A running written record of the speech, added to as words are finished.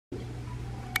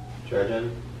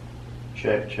Charging.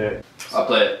 Check. I'll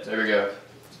play it. There we go.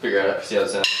 Let's figure it out. See how it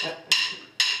sounds.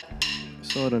 I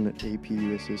saw it on an AP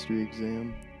US History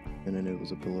exam, and then it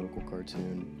was a political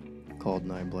cartoon called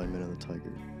Nine Blind Men and the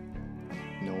Tiger.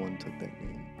 No one took that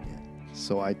name yet,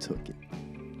 so I took it.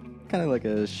 Kind of like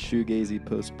a shoegazy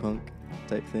post-punk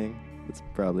type thing. That's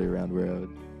probably around where I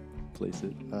would place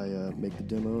it. I make the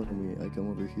demo, and I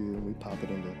come over here, and we pop it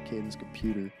into Caden's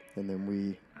computer, and then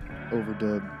we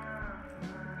overdub,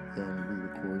 and we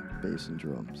record bass and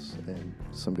drums, and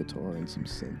some guitar and some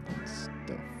synth and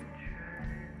stuff.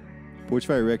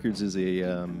 Porchfire Records is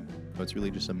it's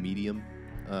really just a medium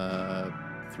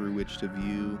through which to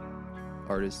view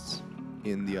artists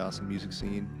in the Austin music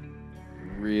scene.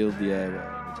 Real DIY,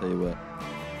 I'll tell you what.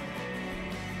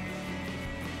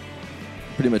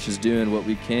 Pretty much just doing what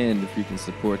we can if we can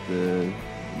support the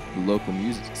local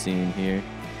music scene here.